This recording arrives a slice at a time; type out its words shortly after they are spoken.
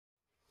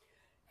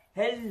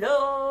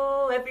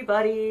Hello,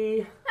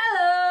 everybody.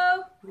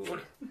 Hello.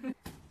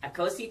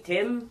 Ako si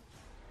Tim.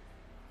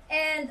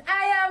 And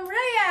I am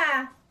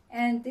Rhea.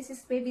 And this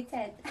is Baby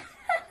Ted.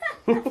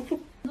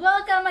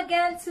 Welcome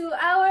again to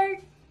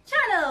our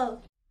channel.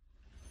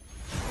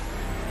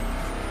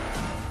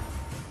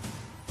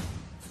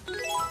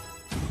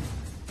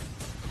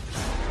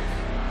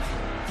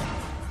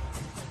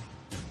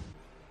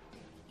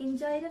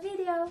 Enjoy the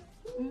video.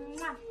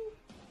 Mwah.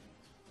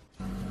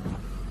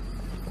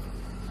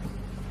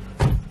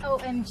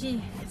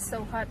 OMG, it's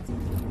so hot.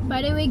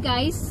 By the way,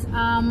 guys,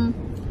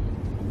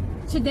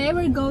 today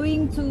we're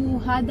going to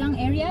Hadang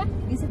area.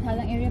 Is it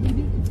Hadang area,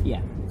 baby?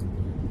 Yeah.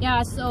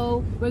 Yeah,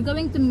 so we're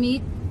going to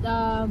meet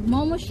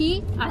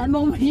MOKPO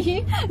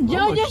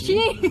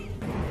JOJOSHI.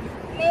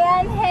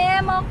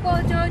 MOKPO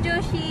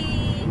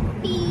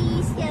JOJOSHI.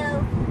 Peace, yo.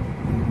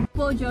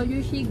 MOKPO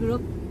JOJOSHI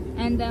group,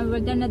 and then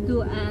we're gonna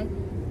do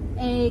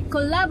a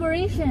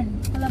collaboration,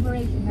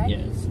 right?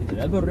 Yes,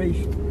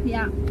 collaboration.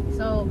 Yeah.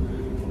 So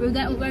we're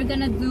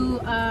gonna do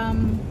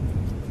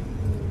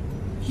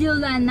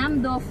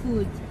Jeollanam-do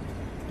food.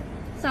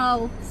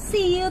 So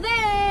see you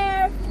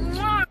there.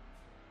 Mwah!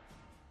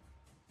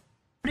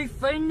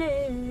 If I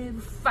never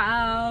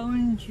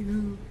found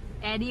you.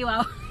 Eddie,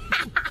 wow.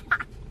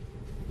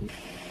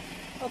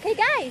 Okay,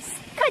 guys.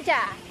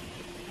 Kaja.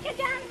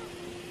 Kaja.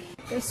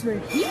 Yes,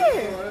 we're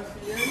here.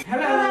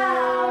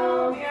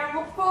 Hello! We are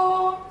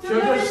MOKPO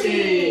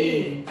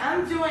JOJOSHI!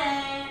 I'm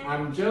Joanne.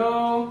 I'm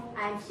Joe.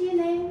 I'm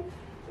Shilin.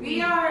 We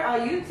are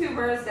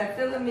YouTubers that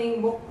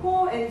filming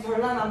MOKPO in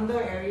Jeollanam-do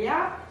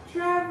area,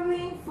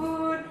 traveling,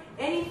 food,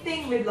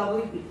 anything with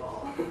lovely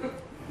people.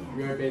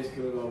 We are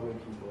basically lovely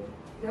people.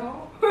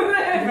 No?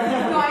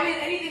 No, I mean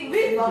anything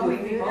with lovely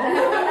people.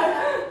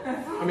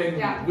 I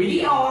mean, Yeah,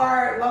 we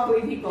are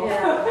lovely people.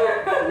 are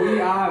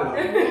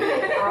lovely.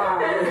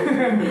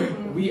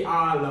 We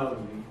are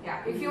lovely.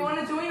 Yeah, if you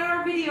want to join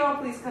our video,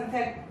 please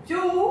contact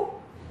Joe.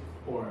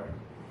 Or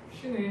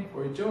Shini,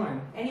 or Joanne.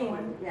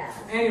 Anyone. Yes.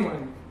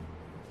 Anyone.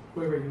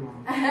 Whoever you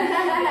want.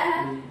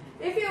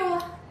 If you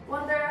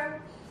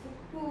wonder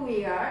who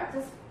we are,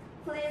 just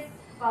please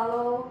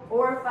follow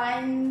or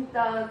find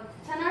the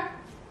channel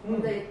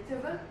on the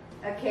YouTube.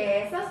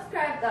 Okay,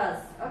 subscribe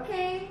us.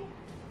 Okay.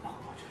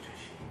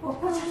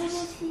 MOKPO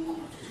JOJOSHI.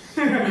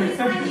 Please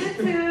find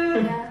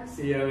YouTube. Yeah.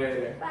 See you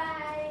later.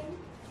 Bye.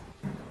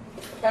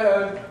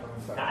 Hello.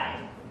 Hi.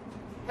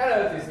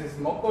 Hello, this is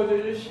MOKPO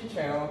JOJOSHI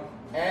channel,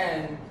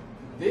 and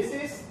this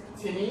is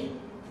Timmy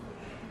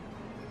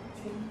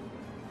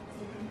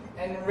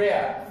and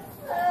Rhea.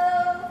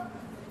 Hello.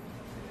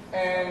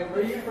 And where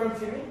are you from,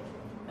 Timmy?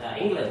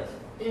 England.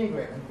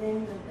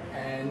 England.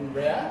 And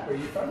Rhea, where are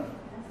you from?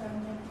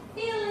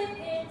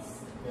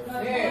 Philippines.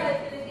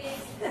 Yeah.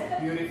 Philippines.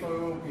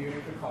 Beautiful,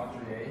 beautiful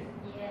country, eh?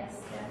 Yes.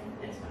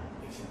 It's fine.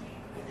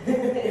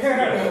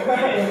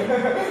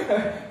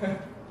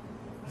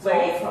 So, Where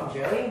are you from,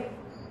 Joey?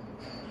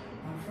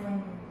 I'm from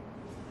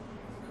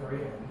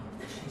Korea.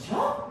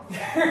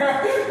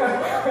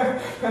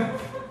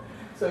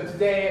 So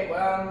today,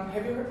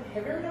 have you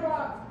heard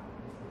about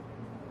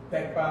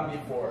Baek Ban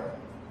before?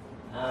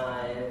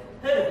 I've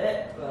heard of it,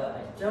 but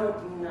I don't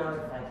know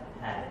if I've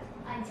had it.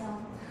 I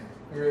don't.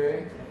 Really?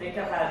 I think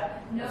I've had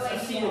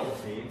I've seen all the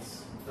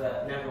foods,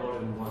 but never all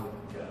in one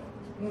go.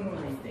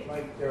 I think.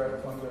 Like there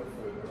are tons of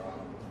food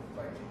around,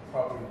 like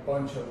probably a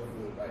bunch of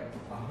food, like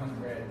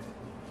 100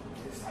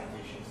 side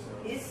dishes. So.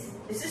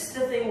 Is this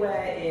the thing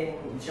where in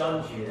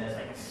Jeonju there's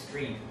like a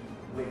street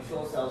which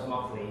all sells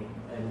mokpoi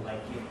and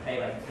like you pay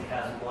like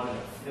 2,001 and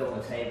fill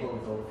the table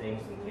with all the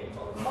things and get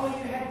all the Oh,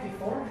 you had it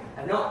before?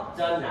 I've not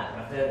done that,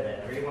 but I've heard of it.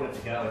 I really wanted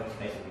to go and just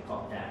basically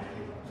pop down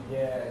everywhere.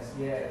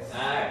 Yes.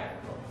 Alright.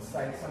 It's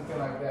like something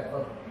like that.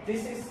 But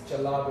this is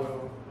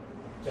gelato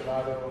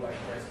like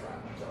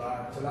restaurant,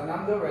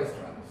 Jeollanam-do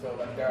restaurant. So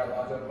like there are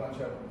a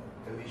bunch of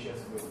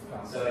delicious food.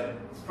 So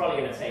it's probably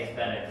going to taste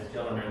better because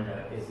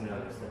Jeollanam-do is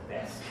known as the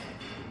best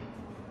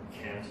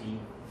county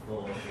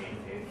for Korean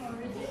food. Oh,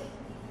 really?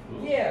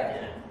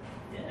 Yeah.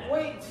 Yeah.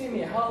 Wait,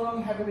 Timmy, how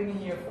long have you been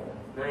here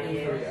for? 9 in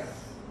years. Korea?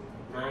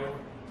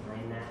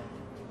 Nine now.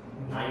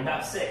 9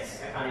 about 6.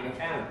 I can't even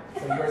count.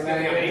 So you're It's gonna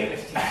be an 9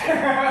 English teacher.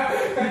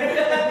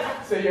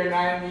 So you're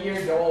 9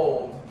 years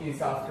old in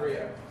South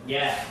Korea.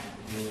 Yeah.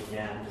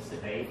 Yeah, I'm just a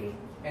baby.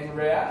 And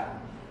Rhea?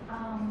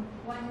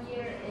 1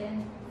 year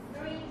and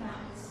 3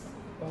 months.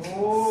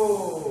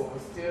 Oh,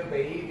 still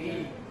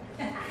baby.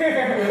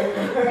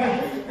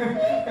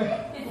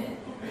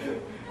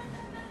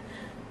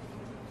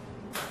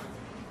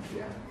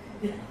 Yeah.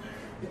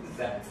 What does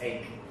that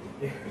take?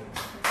 I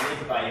need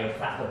to buy you a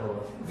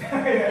clapperboard.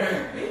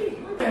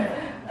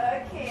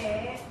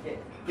 Okay.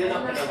 You're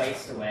not going to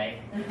waste away.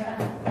 I'm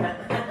not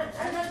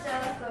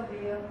jealous of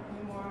you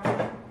anymore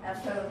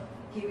after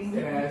giving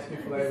Can I you. ask you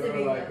flavor,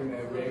 receiving like the in a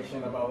food.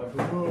 reaction about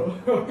the food?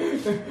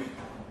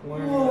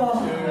 1,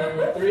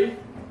 2, 3.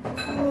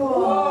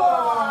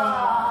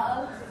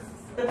 Wow.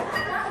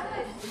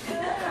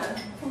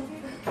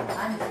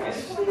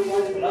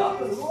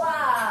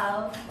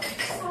 Wow.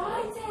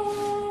 Excited.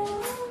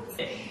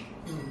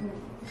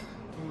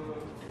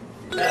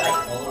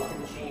 whole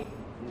kimchi,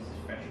 and this is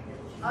fresh kimchi.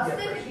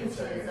 스테이크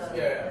김치에서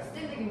Yeah.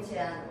 스테이크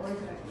김치랑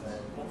어디서 났어요?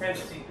 What kind of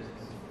soup is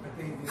this? I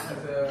think this is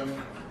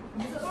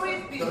It's a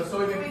soybean. the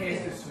soybean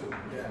paste soup.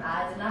 Yeah.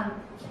 아, 난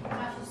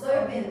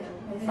소야빈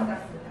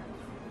베이스가스.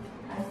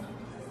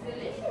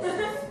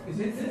 Is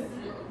it this?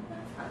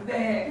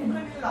 네,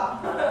 큰일 나.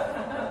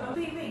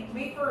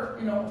 Wait for,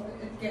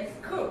 it gets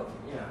cooked.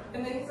 Yeah.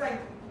 And then he's like,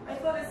 I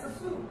thought it's a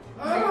soup.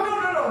 Like,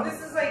 no,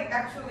 this is like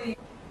actually.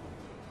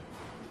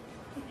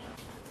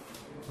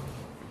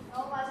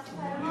 너무 맛있게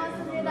잘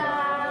먹었습니다.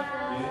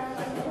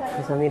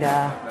 감사합니다.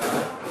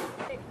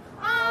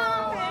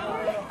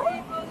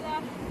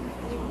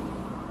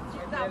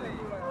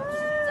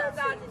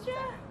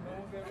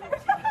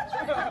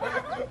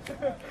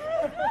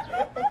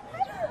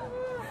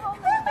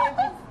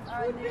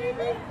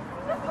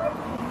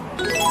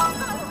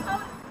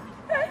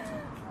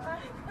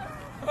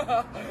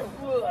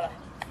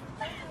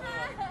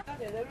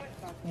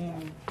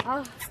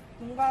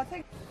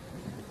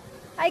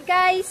 Hi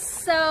guys,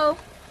 so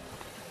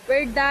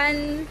we're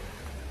done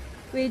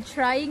with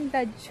trying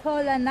the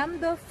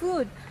Cholanamdo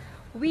food.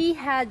 We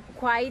had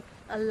quite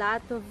a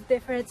lot of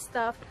different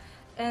stuff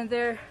and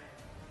they're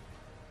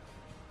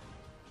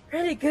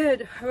really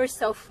good. We're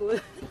so full.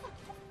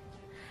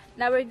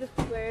 Now we're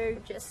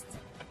just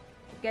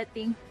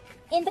getting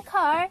in the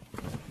car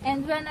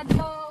and we're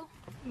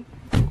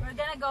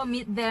gonna go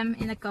meet them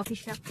in a coffee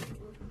shop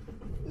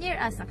near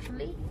us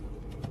actually.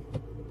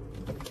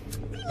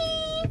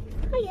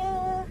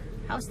 Hiya!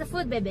 How's the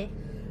food, baby?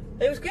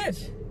 It was good.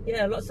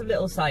 Yeah, lots of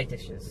little side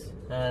dishes,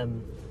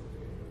 and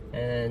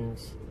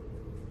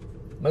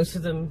most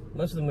of them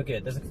were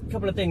good. There's a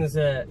couple of things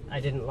that I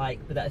didn't like,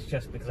 but that's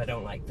just because I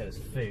don't like those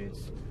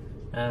foods.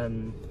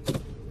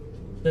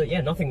 But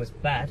yeah, nothing was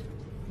bad.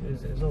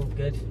 It was all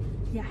good.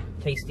 Yeah.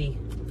 Tasty,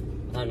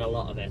 and a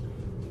lot of it.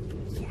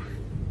 Yeah.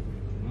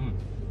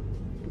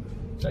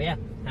 So yeah,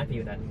 happy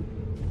with that.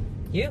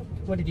 You?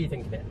 What did you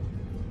think of it?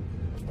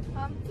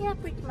 Yeah,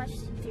 pretty much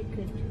you're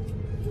good.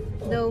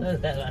 Oh,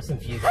 that's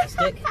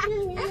enthusiastic.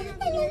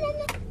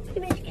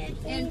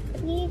 And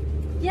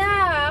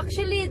yeah,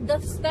 actually the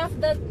stuff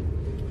that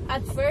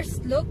at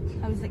first looked,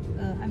 I was like,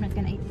 I'm not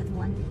gonna eat that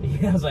one.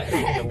 Yeah, I was like, I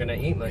don't think I'm gonna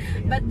eat much.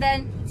 But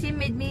then Tim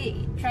made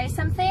me try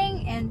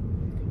something and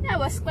yeah, I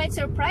was quite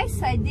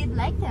surprised. I did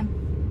like them.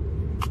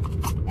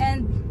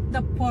 And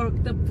the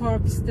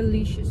pork's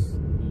delicious.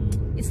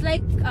 It's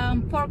like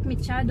pork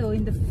mechado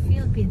in the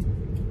Philippines.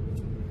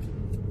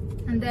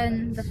 And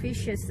then the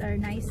fishes are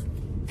nice.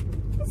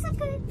 It's so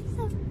good.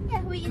 So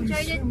yeah, we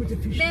enjoyed it.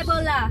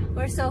 Bebola,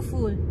 we're so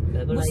full.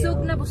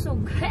 Busog na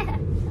busog.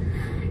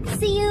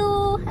 See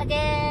you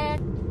again.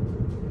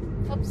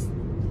 Oops,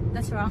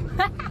 that's wrong.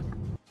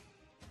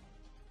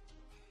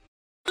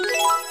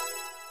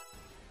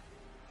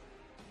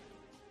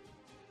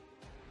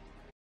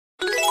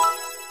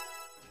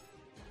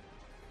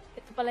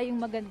 Ito pala yung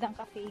magandang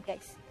cafe,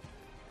 guys.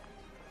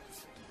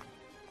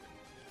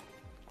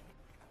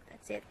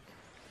 That's it.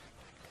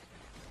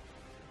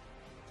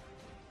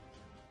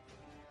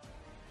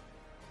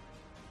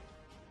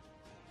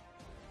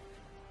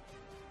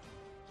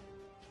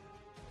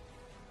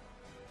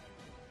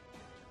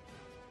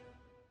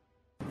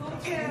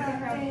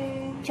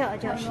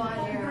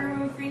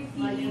 JoJoShi. Green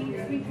tea,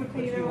 sweet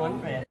potato.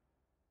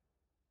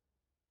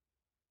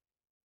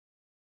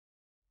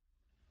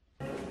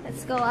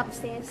 Let's go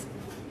upstairs.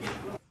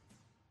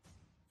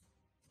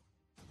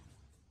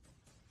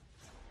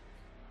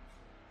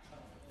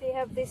 They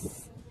have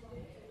this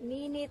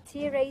mini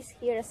terrace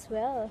here as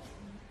well.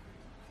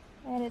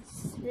 And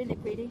it's really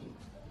pretty.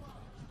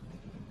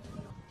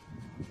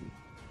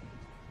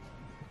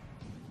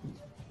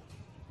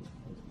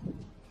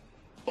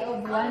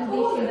 Of one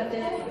dish in the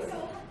Philippines.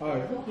 Oh.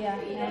 Yeah,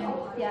 and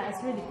yeah,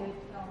 it's really good.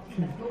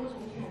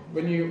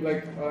 When you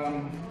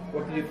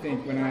what do you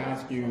think when I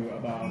ask you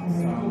about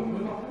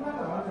some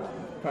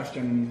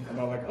question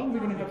about like, oh, we're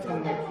gonna have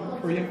some like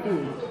Korean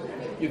food?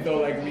 You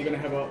thought like we're gonna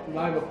have a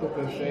live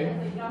buffet?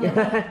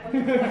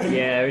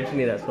 Yeah,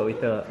 originally that's what we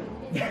thought.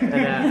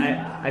 And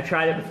I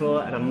tried it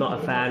before and I'm not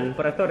a fan,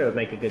 but I thought it would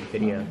make a good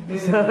video.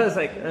 So I was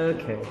like,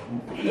 okay.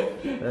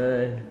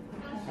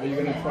 Are you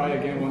gonna try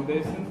again one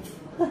day soon?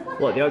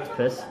 What, the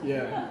octopus?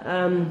 Yeah.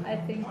 I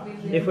think we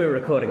will. If we're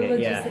recording it,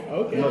 yeah.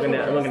 Okay. I'm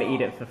not gonna eat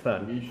it for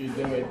fun. You should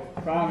do it.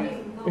 Promise.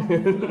 We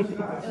will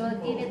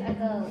give it a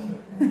go.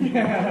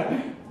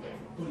 Yeah.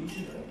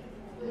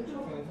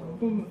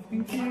 Oh,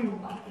 thank you.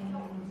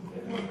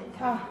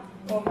 자,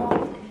 먹어.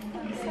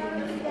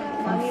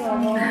 많이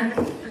먹어.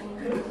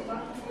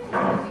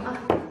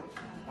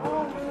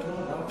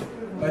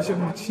 날씨가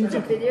근데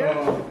진짜 덥다.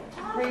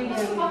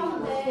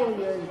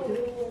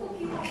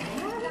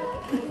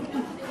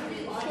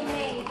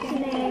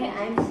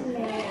 I'm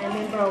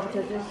member of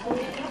JoJoShi.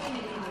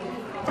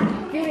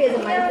 Here is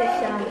my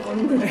section.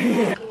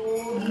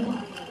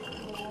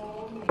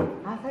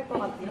 아, 살 것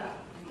같아.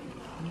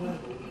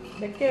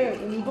 내게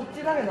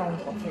은복진하게 나온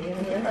것 같아. 얘는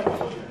왜 살까?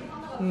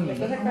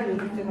 내게 색깔이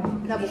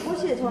은복진하게. 나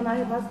목포시에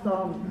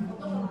전화해봤어.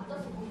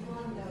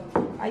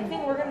 I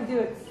think we're gonna do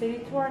a city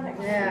tour next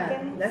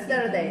weekend. Next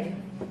Saturday.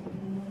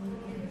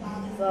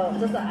 So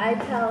just I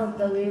tell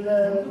the we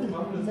will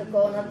to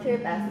go on a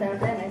trip at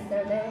Saturday, next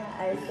Saturday.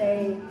 I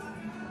say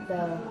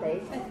the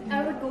date.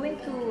 Are we going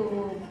to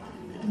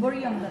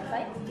Boryong that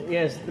time?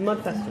 Yes, the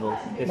Mud Festival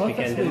this Mud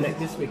weekend. Festival. Next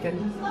this weekend.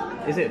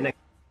 Is it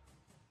next?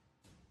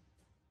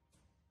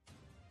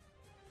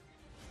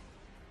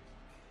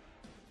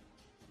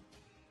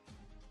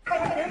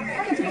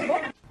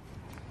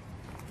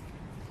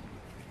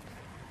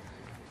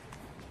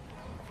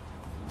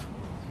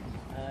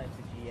 It's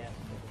a GS.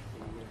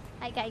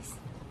 Hi guys.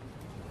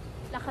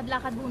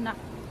 Lakad-lakad muna.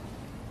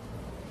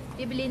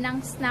 Bibili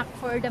ng snack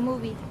for the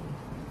movie.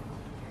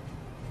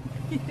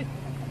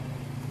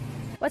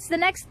 What's the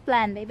next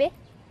plan, baby?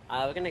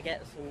 We're gonna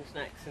get some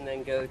snacks and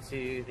then go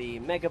to the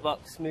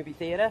Megabox movie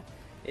theater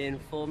in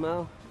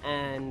Fulmo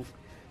and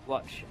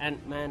watch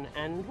Ant-Man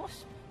and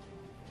Wasp.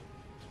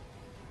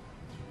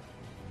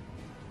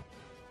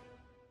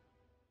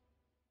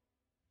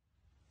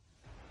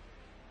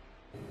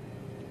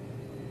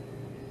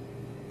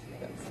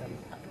 Got some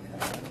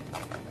popcorn.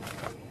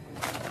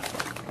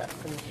 Got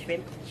some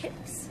shrimp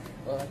chips,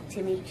 or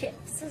Timmy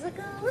chips as I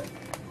call them.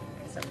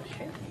 Some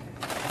shrimp.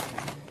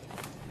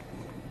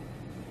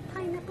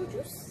 Pineapple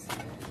juice,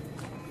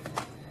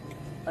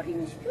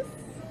 orange juice,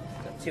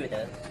 got 2 of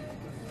those,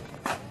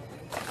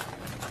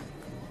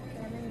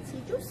 lemon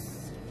tea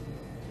juice.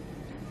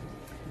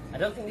 I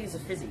don't think these are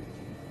fizzy.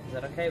 Is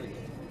that okay with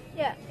you?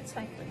 Yeah, it's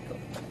fine. Cool.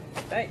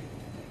 Hey,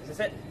 is this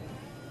it?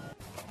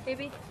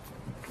 Baby.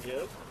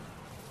 Yep.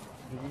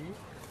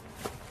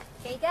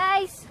 Okay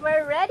guys,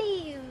 we're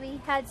ready. We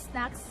had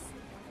snacks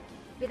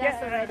with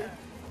us already.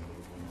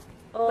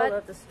 All But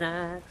of the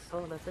snacks,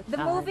 all of the The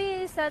time.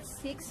 movie is at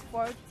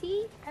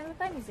 6:40. And what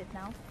time is it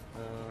now?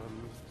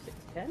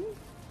 6:10?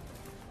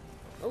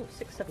 Oh,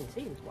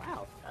 6:17.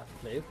 Wow, that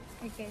flew.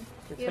 Okay.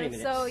 For 20 Yeah,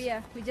 minutes. so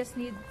yeah, we just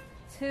need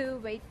to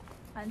wait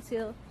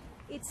until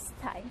it's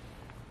time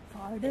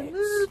for the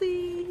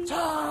movie.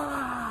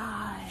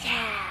 Time!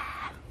 Yeah.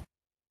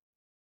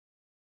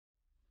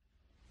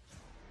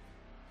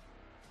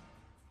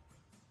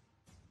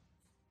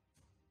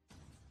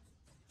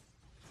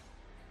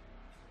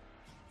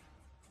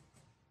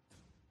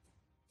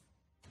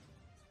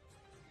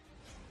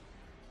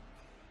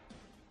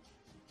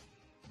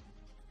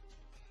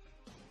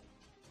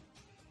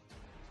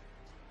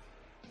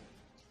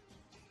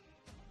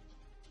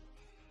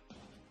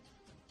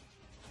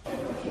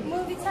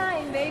 Movie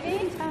time,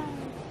 baby.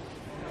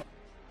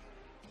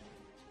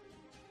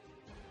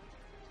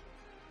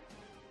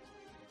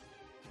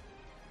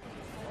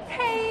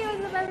 Hey,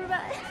 what's up,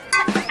 everybody?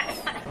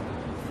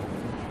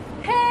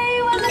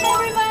 Hey, what's up,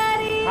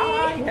 everybody?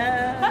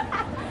 Hiya!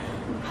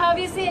 Have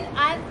you seen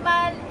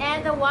Ant-Man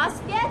and the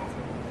Wasp yet?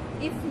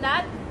 If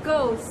not,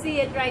 go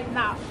see it right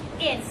now.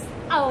 It's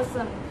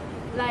awesome.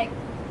 Like,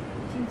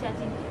 chincha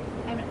chincha.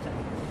 I'm not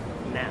joking.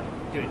 Now,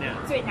 do it now.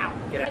 Do it now.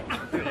 Get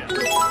out. Do it now.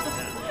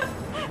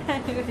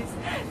 Anyways.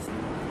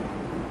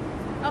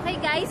 Okay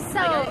guys,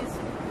 so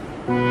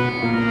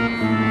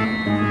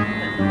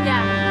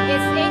yeah,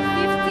 it's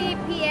 8:50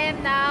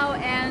 p.m. now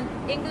and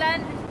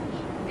England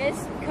is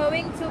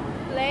going to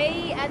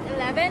play at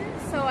 11,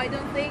 so I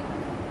don't think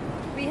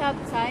we have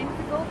time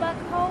to go back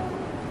home.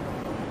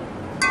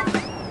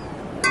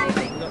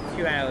 We've got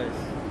 2 hours.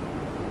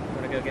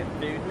 Want to go get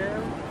food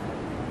now?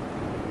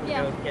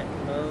 Yeah. Go get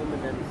home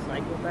and then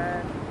cycle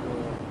back?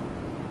 Or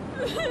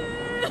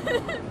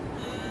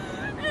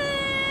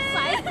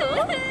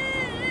Cycle?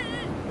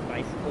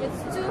 bicycle?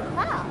 It's too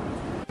hot.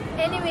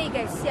 Anyway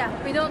guys, yeah,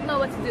 we don't know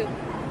what to do.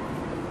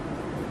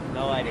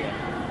 No idea.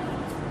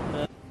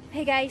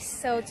 Hey guys,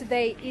 so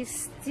today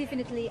is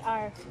definitely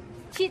our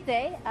cheat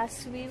day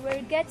as we were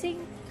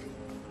getting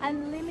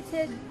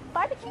unlimited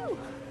barbecue.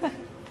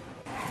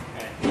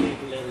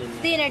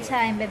 Dinner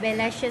time, baby,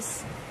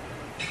 luscious.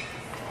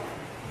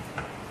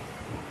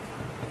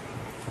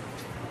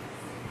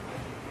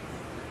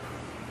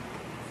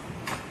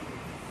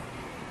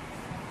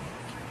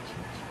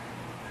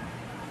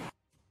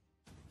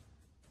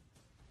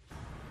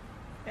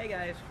 Hey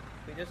guys,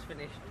 we just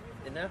finished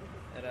dinner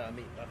at our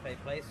meat buffet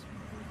place.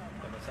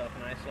 Got myself a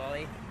nice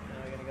lolly. Now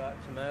we're going to go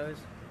out to Moe's.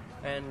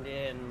 And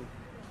in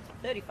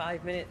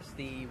 35 minutes,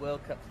 the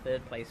World Cup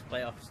third place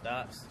playoff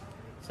starts.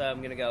 So I'm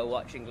going to go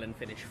watch England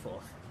finish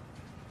 4th.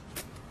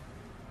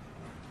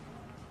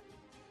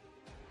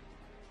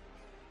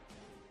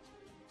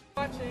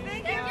 Watching.